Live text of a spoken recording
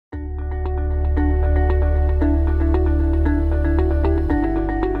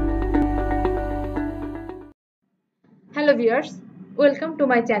viewers, welcome to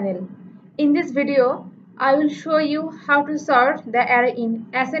my channel. In this video, I will show you how to sort the array in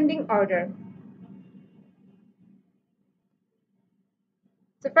ascending order.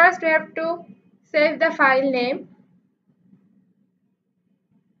 So first we have to save the file name.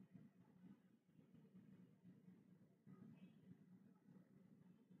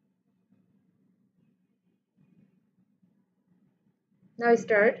 Now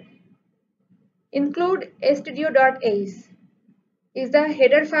start. Include studio.h is the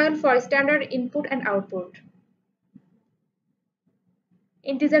header file for standard input and output.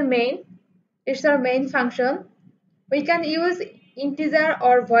 Integer main, it's our main function. We can use integer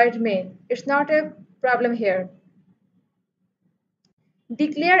or void main. It's not a problem here.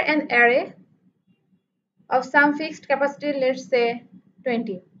 Declare an array of some fixed capacity, let's say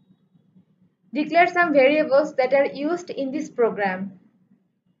 20. Declare some variables that are used in this program.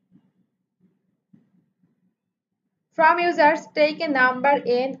 From users, take a number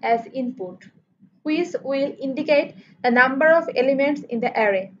n as input, which will indicate the number of elements in the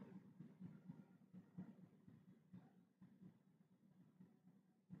array.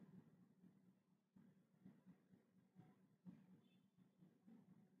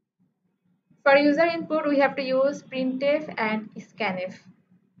 For user input, we have to use printf and scanf.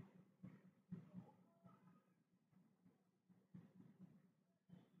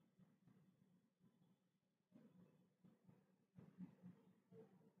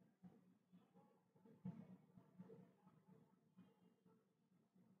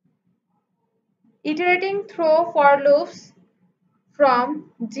 Iterating through for loops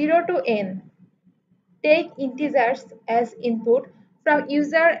from 0 to n. Take integers as input from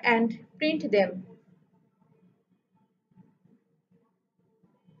user and print them.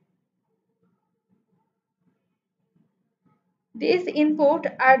 These input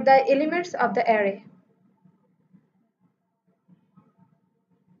are the elements of the array.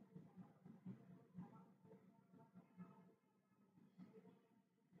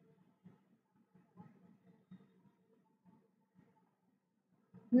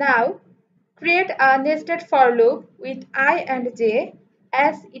 Now, create a nested for loop with I and j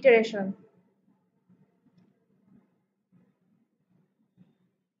as iteration.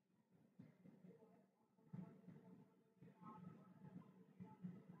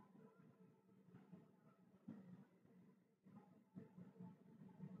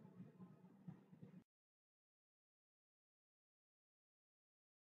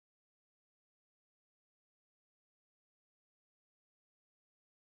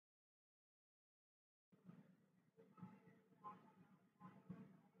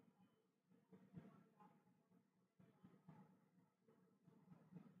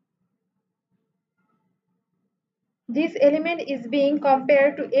 This element is being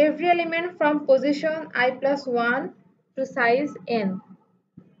compared to every element from position I plus 1 to size n.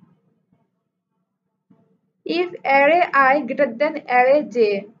 If array I greater than array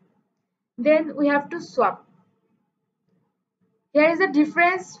j, then we have to swap. Here is a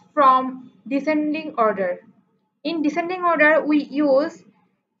difference from descending order. In descending order, we use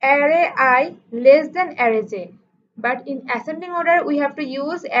array I less than array j. But in ascending order, we have to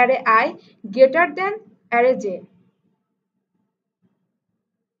use array I greater than array j.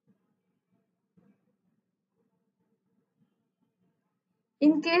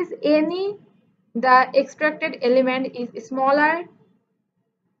 In case the extracted element is smaller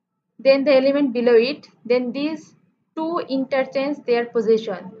than the element below it, then these two interchange their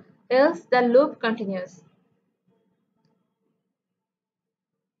position, else the loop continues.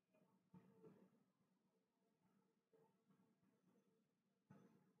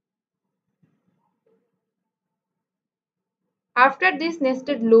 After this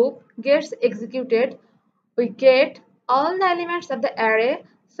nested loop gets executed, we get all the elements of the array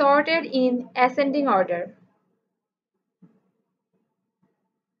sorted in ascending order.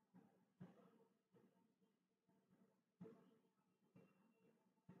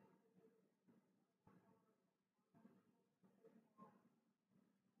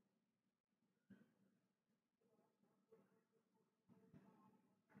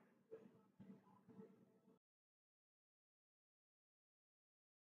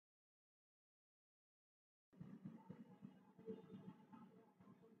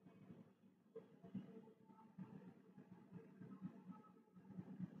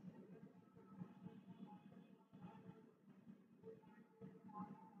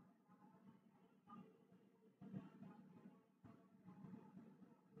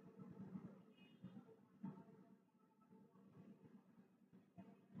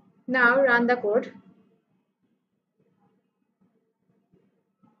 Now run the code.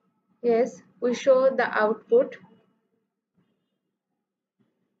 Yes, we show the output.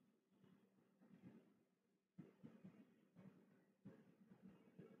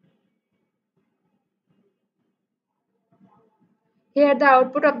 Here the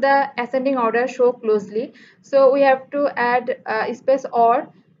output of the ascending order show closely. So we have to add space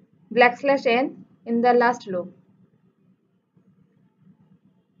or \n in the last loop.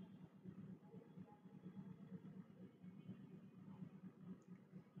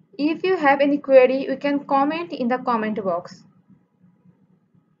 If you have any query, you can comment in the comment box.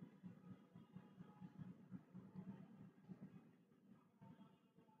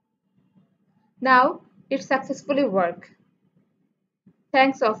 Now it successfully worked.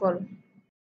 Thanks of all.